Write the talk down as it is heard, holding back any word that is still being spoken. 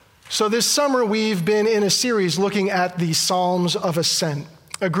So this summer, we've been in a series looking at the Psalms of Ascent,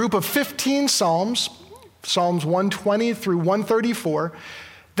 a group of 15 Psalms, Psalms 120 through 134,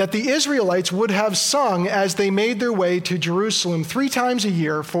 that the Israelites would have sung as they made their way to Jerusalem 3 times a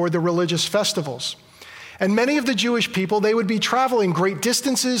year for the religious festivals. And many of the Jewish people, they would be traveling great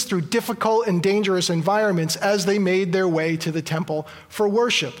distances through difficult and dangerous environments as they made their way to the temple for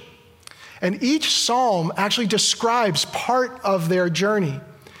worship. And each psalm actually describes part of their journey.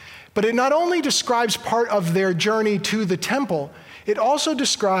 But it not only describes part of their journey to the temple, it also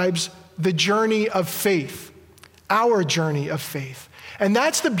describes the journey of faith, our journey of faith. And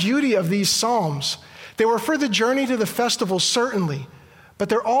that's the beauty of these psalms. They were for the journey to the festival, certainly, but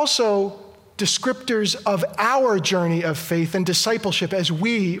they're also descriptors of our journey of faith and discipleship as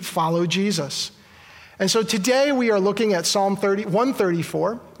we follow Jesus. And so today we are looking at Psalm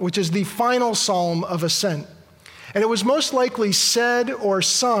 134, which is the final psalm of ascent. And it was most likely said or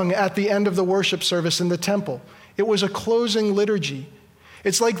sung at the end of the worship service in the temple. It was a closing liturgy.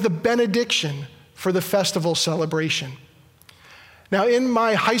 It's like the benediction for the festival celebration. Now, in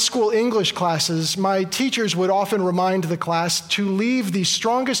my high school English classes, my teachers would often remind the class to leave the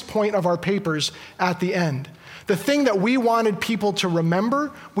strongest point of our papers at the end. The thing that we wanted people to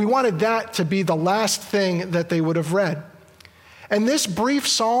remember, we wanted that to be the last thing that they would have read. And this brief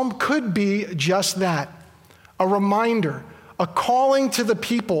psalm could be just that. A reminder, a calling to the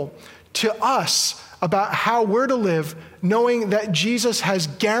people, to us, about how we're to live, knowing that Jesus has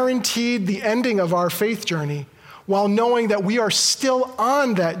guaranteed the ending of our faith journey, while knowing that we are still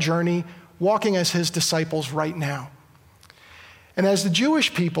on that journey, walking as his disciples right now. And as the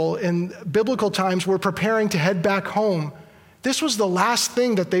Jewish people in biblical times were preparing to head back home, this was the last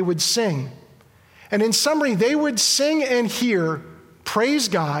thing that they would sing. And in summary, they would sing and hear, praise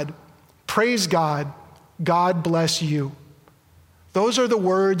God, God bless you. Those are the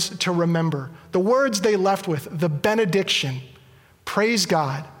words to remember. The words they left with, the benediction. Praise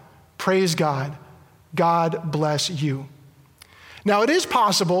God, God bless you. Now, it is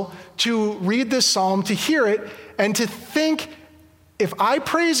possible to read this psalm, to hear it, and to think, if I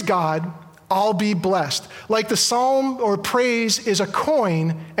praise God, I'll be blessed. Like the psalm or praise is a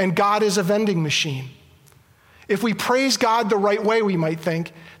coin and God is a vending machine. If we praise God the right way, we might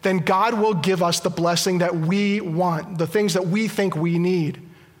think, then God will give us the blessing that we want, the things that we think we need.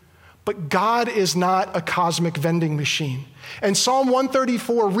 But God is not a cosmic vending machine. And Psalm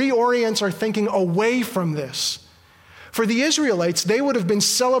 134 reorients our thinking away from this. For the Israelites, they would have been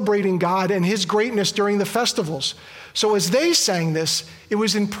celebrating God and his greatness during the festivals. So as they sang this, it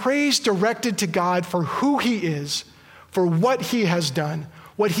was in praise directed to God for who he is, for what he has done,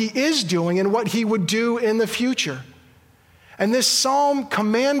 what he is doing, and what he would do in the future. And this psalm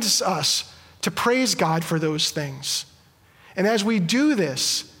commands us to praise God for those things. And as we do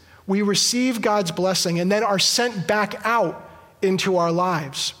this, we receive God's blessing and then are sent back out into our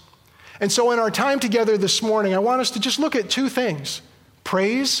lives. And so in our time together this morning, I want us to just look at 2 things,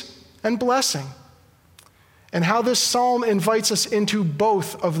 praise and blessing, and how this psalm invites us into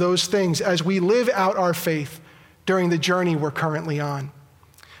both of those things as we live out our faith during the journey we're currently on.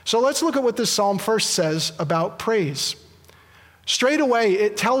 So let's look at what this psalm first says about praise. Straight away,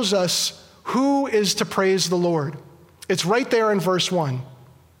 it tells us who is to praise the Lord. It's right there in verse 1.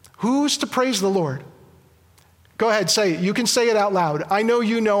 Who's to praise the Lord? Go ahead, say it. You can say it out loud. I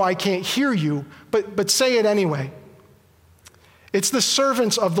know I can't hear you, but say it anyway. It's the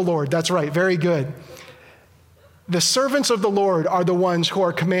servants of the Lord. That's right, very good. The servants of the Lord are the ones who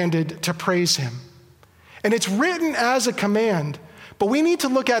are commanded to praise him. And it's written as a command, but we need to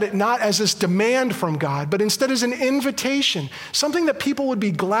look at it not as this demand from God, but instead as an invitation, something that people would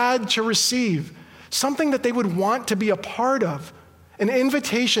be glad to receive, something that they would want to be a part of, an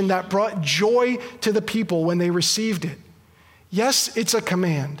invitation that brought joy to the people when they received it. Yes, it's a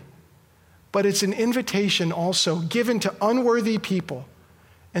command, but it's an invitation also given to unworthy people.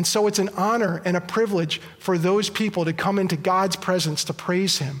 And so it's an honor and a privilege for those people to come into God's presence to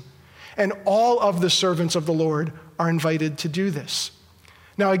praise him. And all of the servants of the Lord are invited to do this.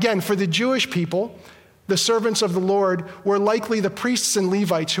 Now again, for the Jewish people, the servants of the Lord were likely the priests and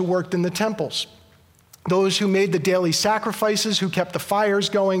Levites who worked in the temples, those who made the daily sacrifices, who kept the fires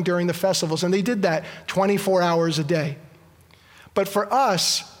going during the festivals, and they did that 24 hours a day. But for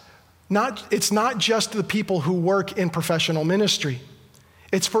us, it's not just the people who work in professional ministry.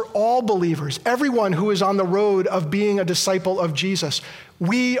 It's for all believers, everyone who is on the road of being a disciple of Jesus.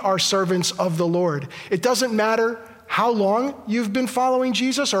 We are servants of the Lord. It doesn't matter how long you've been following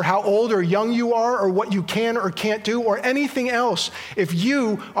Jesus, or how old or young you are, or what you can or can't do, or anything else. If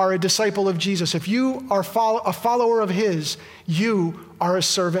you are a disciple of Jesus, if you are a follower of his, you are a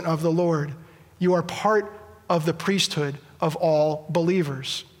servant of the Lord. You are part of the priesthood of all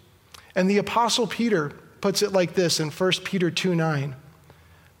believers. And the Apostle Peter puts it like this in 1 Peter 2:9.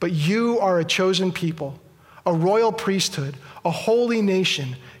 But you are a chosen people, a royal priesthood, a holy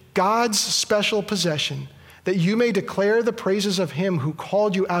nation, God's special possession, that you may declare the praises of him who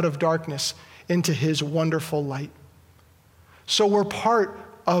called you out of darkness into his wonderful light. So we're part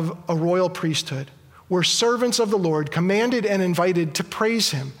of a royal priesthood. We're servants of the Lord, commanded and invited to praise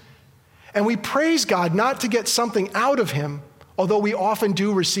him. And we praise God not to get something out of him, although we often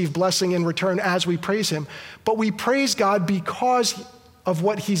do receive blessing in return as we praise him, but we praise God because of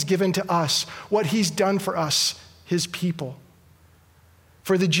what he's given to us, what he's done for us, his people.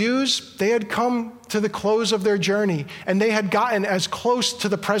 For the Jews, they had come to the close of their journey, and they had gotten as close to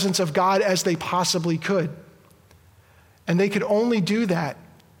the presence of God as they possibly could. And they could only do that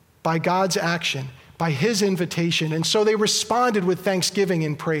by God's action, by his invitation. And so they responded with thanksgiving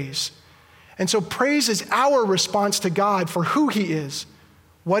and praise. And so praise is our response to God for who he is,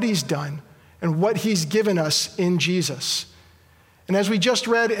 what he's done, and what he's given us in Jesus. And as we just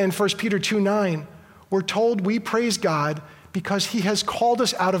read in 1 Peter 2:9, we're told we praise God because he has called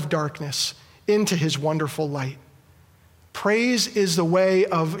us out of darkness into his wonderful light. Praise is the way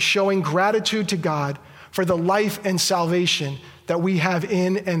of showing gratitude to God for the life and salvation that we have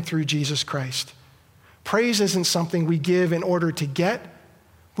in and through Jesus Christ. Praise isn't something we give in order to get.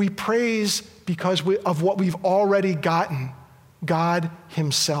 We praise because of what we've already gotten, God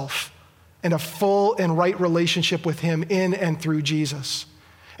himself, and a full and right relationship with him in and through Jesus.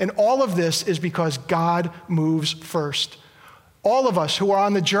 And all of this is because God moves first. All of us who are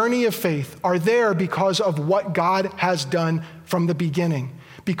on the journey of faith are there because of what God has done from the beginning,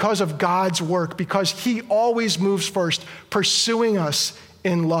 because of God's work, because he always moves first, pursuing us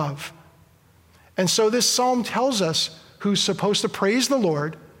in love. And so this psalm tells us who's supposed to praise the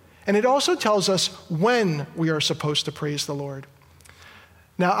Lord, and it also tells us when we are supposed to praise the Lord.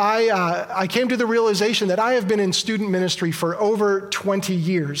 Now, I came to the realization that I have been in student ministry for over 20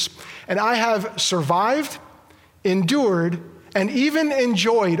 years, and I have survived, endured, and even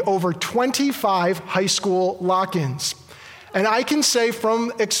enjoyed over 25 high school lock-ins. And I can say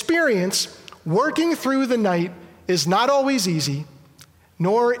from experience, working through the night is not always easy,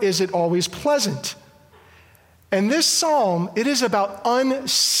 nor is it always pleasant. And this psalm, it is about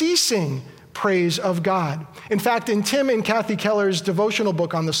unceasing praise of God. In fact, in Tim and Kathy Keller's devotional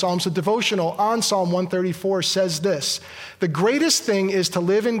book on the Psalms, the devotional on Psalm 134 says this: the greatest thing is to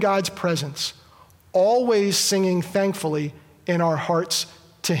live in God's presence, always singing thankfully in our hearts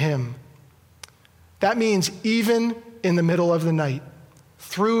to him. That means even in the middle of the night,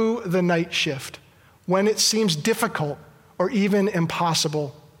 through the night shift, when it seems difficult or even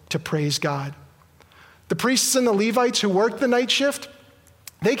impossible to praise God. The priests and the Levites who worked the night shift,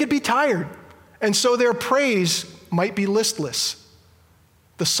 they could be tired, and so their praise might be listless.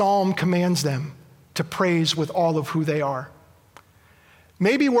 The psalm commands them to praise with all of who they are.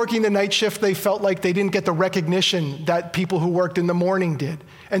 Maybe working the night shift, they felt like they didn't get the recognition that people who worked in the morning did.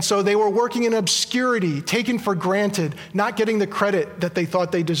 And so they were working in obscurity, taken for granted, not getting the credit that they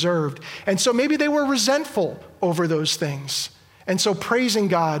thought they deserved. And so maybe they were resentful over those things. And so praising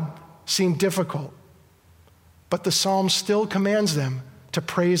God seemed difficult. But the psalm still commands them to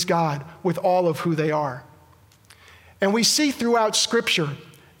praise God with all of who they are. And we see throughout Scripture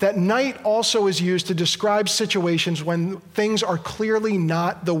that night also is used to describe situations when things are clearly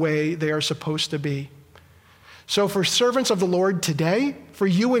not the way they are supposed to be. So for servants of the Lord today, for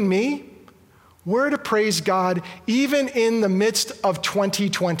you and me, we're to praise God even in the midst of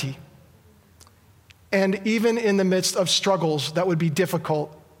 2020, and even in the midst of struggles that would be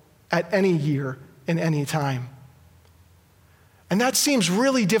difficult at any year and any time. And that seems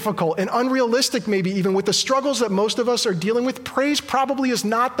really difficult and unrealistic, maybe even with the struggles that most of us are dealing with. Praise probably is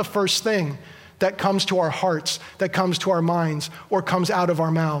not the first thing that comes to our hearts, that comes to our minds, or comes out of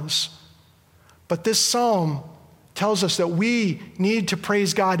our mouths. But this psalm tells us that we need to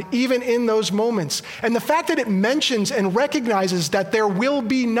praise God even in those moments. And the fact that it mentions and recognizes that there will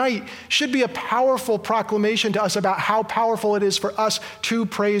be night should be a powerful proclamation to us about how powerful it is for us to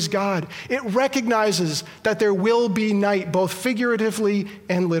praise God. It recognizes that there will be night, both figuratively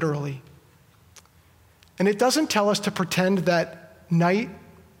and literally. And it doesn't tell us to pretend that night,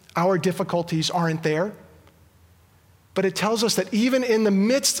 our difficulties aren't there, but it tells us that even in the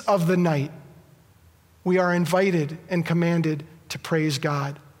midst of the night, we are invited and commanded to praise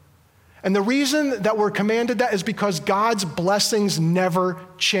God. And the reason that we're commanded that is because God's blessings never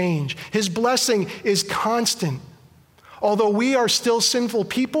change. His blessing is constant. Although we are still sinful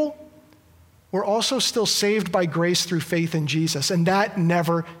people, we're also still saved by grace through faith in Jesus, and that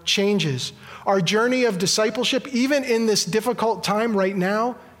never changes. Our journey of discipleship, even in this difficult time right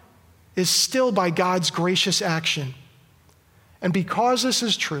now, is still by God's gracious action. And because this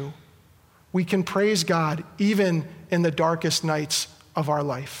is true, we can praise God even in the darkest nights of our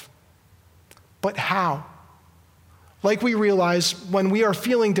life. But how? Like we realize when we are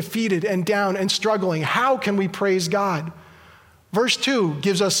feeling defeated and down and struggling, how can we praise God? Verse 2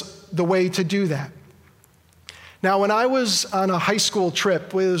 gives us the way to do that. Now, when I was on a high school trip,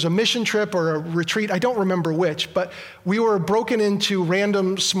 it was a mission trip or a retreat, I don't remember which, but we were broken into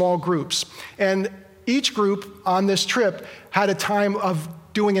random small groups. And each group on this trip had a time of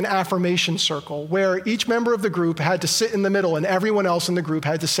doing an affirmation circle where each member of the group had to sit in the middle and everyone else in the group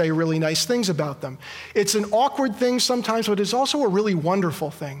had to say really nice things about them. It's an awkward thing sometimes, but it's also a really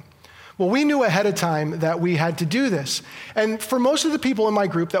wonderful thing. Well, we knew ahead of time that we had to do this. And for most of the people in my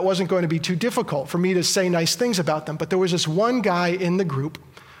group, that wasn't going to be too difficult for me to say nice things about them. But there was this one guy in the group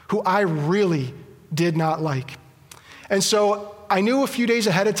who I really did not like. And so I knew a few days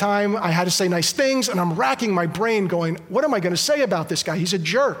ahead of time I had to say nice things, and I'm racking my brain going, what am I going to say about this guy? He's a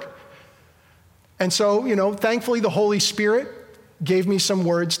jerk. And so, thankfully the Holy Spirit gave me some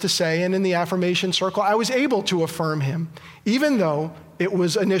words to say, and in the affirmation circle, I was able to affirm him, even though it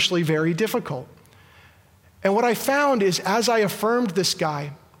was initially very difficult. And what I found is as I affirmed this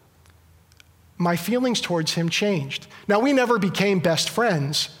guy, my feelings towards him changed. Now, we never became best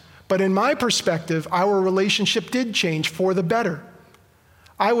friends, but in my perspective, our relationship did change for the better.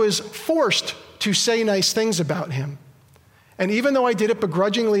 I was forced to say nice things about him. And even though I did it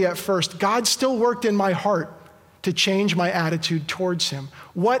begrudgingly at first, God still worked in my heart to change my attitude towards him.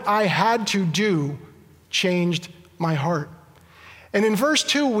 What I had to do changed my heart. And in verse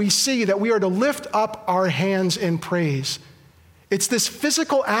 2, we see that we are to lift up our hands in praise. It's this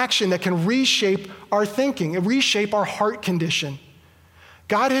physical action that can reshape our thinking and reshape our heart condition.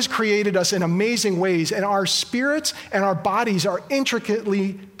 God has created us in amazing ways, and our spirits and our bodies are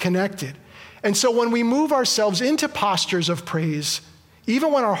intricately connected. And so when we move ourselves into postures of praise,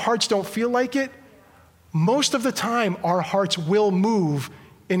 even when our hearts don't feel like it, most of the time our hearts will move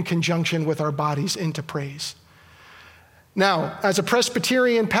in conjunction with our bodies into praise. Now, as a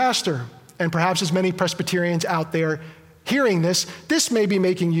Presbyterian pastor, and perhaps as many Presbyterians out there hearing this may be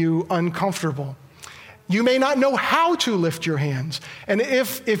making you uncomfortable. You may not know how to lift your hands. And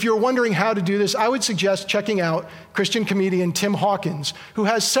if you're wondering how to do this, I would suggest checking out Christian comedian Tim Hawkins, who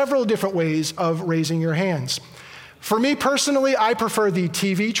has several different ways of raising your hands. For me personally, I prefer the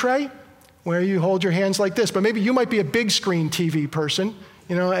TV tray, where you hold your hands like this. But maybe you might be a big screen TV person,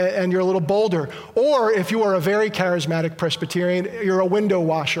 and you're a little bolder. Or if you are a very charismatic Presbyterian, you're a window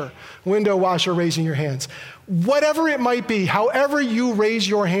washer raising your hands. Whatever it might be, however you raise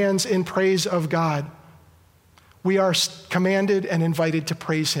your hands in praise of God, we are commanded and invited to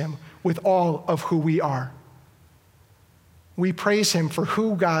praise him with all of who we are. We praise him for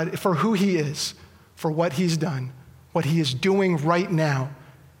who he is, for what he's done, what he is doing right now,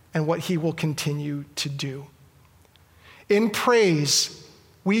 and what he will continue to do. In praise,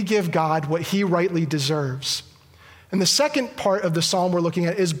 we give God what he rightly deserves. And the second part of the psalm we're looking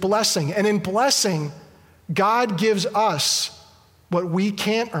at is blessing. And in blessing, God gives us what we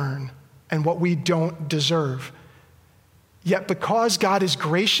can't earn and what we don't deserve. Yet because God is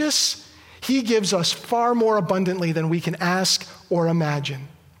gracious, he gives us far more abundantly than we can ask or imagine.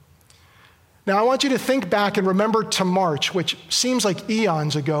 Now, I want you to think back and remember to March, which seems like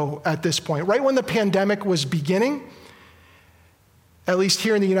eons ago at this point, right when the pandemic was beginning, at least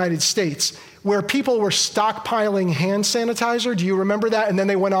here in the United States, where people were stockpiling hand sanitizer. Do you remember that? And then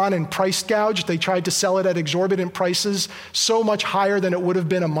they went on and price gouged. They tried to sell it at exorbitant prices, so much higher than it would have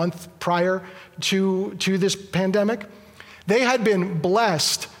been a month prior to this pandemic. They had been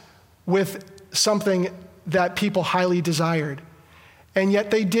blessed with something that people highly desired. And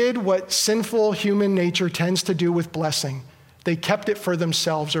yet they did what sinful human nature tends to do with blessing. They kept it for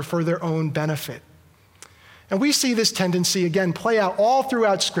themselves or for their own benefit. And we see this tendency, again, play out all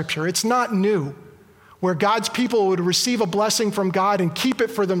throughout Scripture. It's not new, where God's people would receive a blessing from God and keep it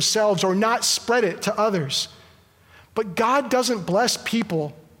for themselves or not spread it to others. But God doesn't bless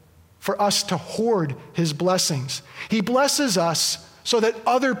people for us to hoard his blessings. He blesses us so that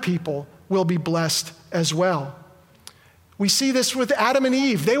other people will be blessed as well. We see this with Adam and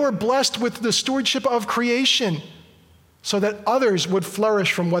Eve. They were blessed with the stewardship of creation. so that others would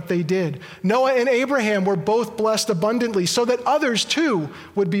flourish from what they did. Noah and Abraham were both blessed abundantly so that others too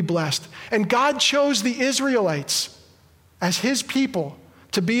would be blessed. And God chose the Israelites as his people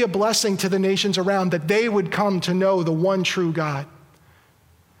to be a blessing to the nations around, that they would come to know the one true God.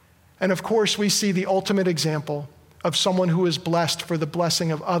 And of course, we see the ultimate example of someone who is blessed for the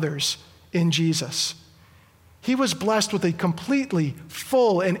blessing of others in Jesus. He was blessed with a completely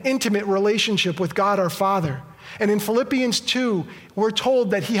full and intimate relationship with God our Father. And in Philippians 2, we're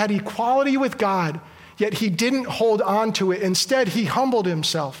told that he had equality with God, yet he didn't hold on to it. Instead, he humbled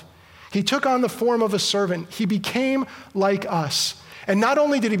himself. He took on the form of a servant. He became like us. And not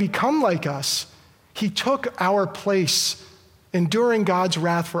only did he become like us, he took our place, enduring God's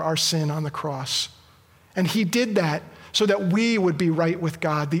wrath for our sin on the cross. And he did that so that we would be right with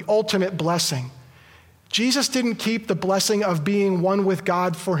God, the ultimate blessing. Jesus didn't keep the blessing of being one with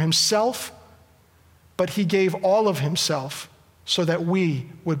God for himself, but he gave all of himself so that we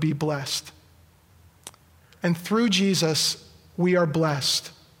would be blessed. And through Jesus, we are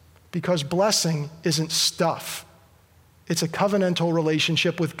blessed because blessing isn't stuff. It's a covenantal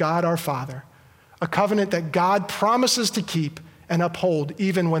relationship with God our Father, a covenant that God promises to keep and uphold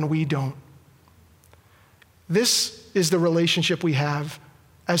even when we don't. This is the relationship we have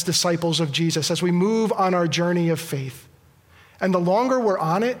as disciples of Jesus as we move on our journey of faith. And the longer we're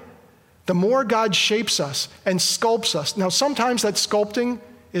on it, the more God shapes us and sculpts us. Now, sometimes that sculpting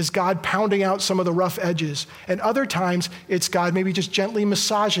is God pounding out some of the rough edges, and other times it's God maybe just gently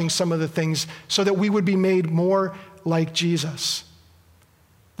massaging some of the things so that we would be made more like Jesus.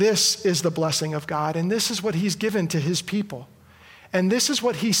 This is the blessing of God, and this is what he's given to his people. And this is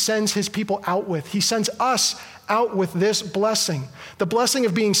what he sends his people out with. He sends us out with this blessing, the blessing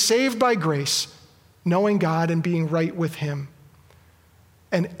of being saved by grace, knowing God and being right with him.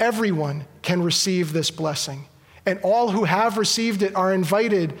 And everyone can receive this blessing. And all who have received it are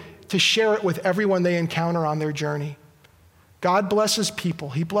invited to share it with everyone they encounter on their journey. God blesses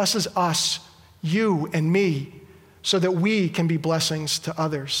people. He blesses us, you and me, so that we can be blessings to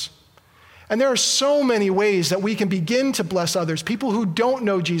others. And there are so many ways that we can begin to bless others. People who don't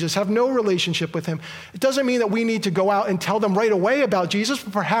know Jesus, have no relationship with him. It doesn't mean that we need to go out and tell them right away about Jesus,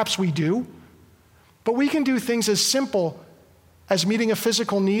 but perhaps we do. But we can do things as simple as meeting a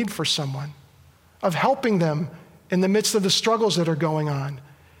physical need for someone, of helping them in the midst of the struggles that are going on.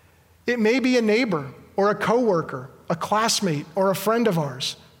 It may be a neighbor or a coworker, a classmate or a friend of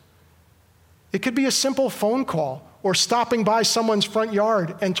ours. It could be a simple phone call or stopping by someone's front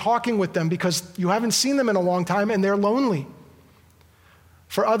yard and talking with them because you haven't seen them in a long time and they're lonely.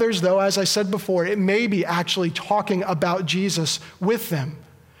 For others, though, as I said before, it may be actually talking about Jesus with them,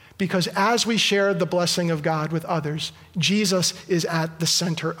 because as we share the blessing of God with others, Jesus is at the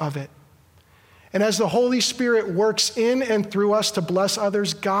center of it. And as the Holy Spirit works in and through us to bless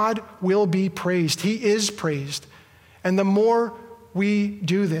others, God will be praised. He is praised. And the more we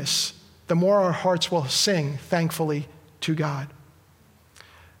do this, the more our hearts will sing thankfully to God.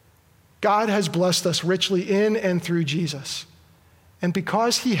 God has blessed us richly in and through Jesus. And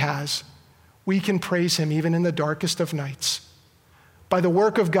because he has, we can praise him even in the darkest of nights. By the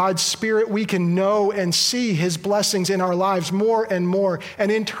work of God's Spirit, we can know and see his blessings in our lives more and more. And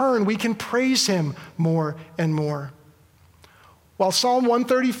in turn, we can praise him more and more. While Psalm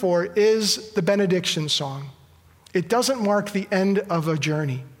 134 is the benediction song, it doesn't mark the end of a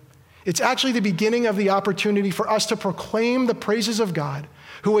journey. It's actually the beginning of the opportunity for us to proclaim the praises of God,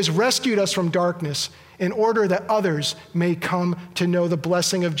 who has rescued us from darkness in order that others may come to know the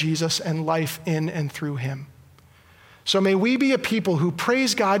blessing of Jesus and life in and through him. So may we be a people who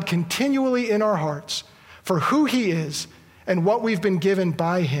praise God continually in our hearts for who he is and what we've been given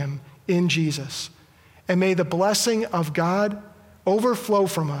by him in Jesus. And may the blessing of God overflow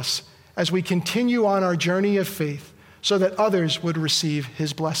from us as we continue on our journey of faith so that others would receive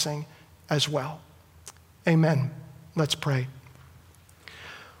his blessing as well. Amen. Let's pray.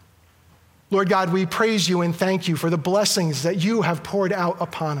 Lord God, we praise you and thank you for the blessings that you have poured out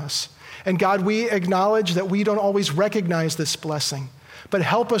upon us. And God, we acknowledge that we don't always recognize this blessing, but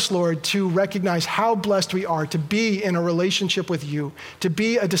help us, Lord, to recognize how blessed we are to be in a relationship with you, to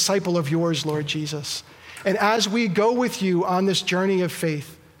be a disciple of yours, Lord Jesus. And as we go with you on this journey of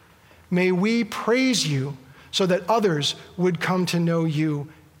faith, may we praise you so that others would come to know you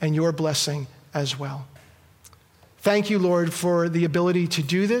and your blessing as well. Thank you, Lord, for the ability to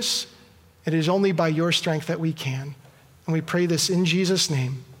do this. It is only by your strength that we can. And we pray this in Jesus'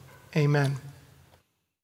 name. Amen.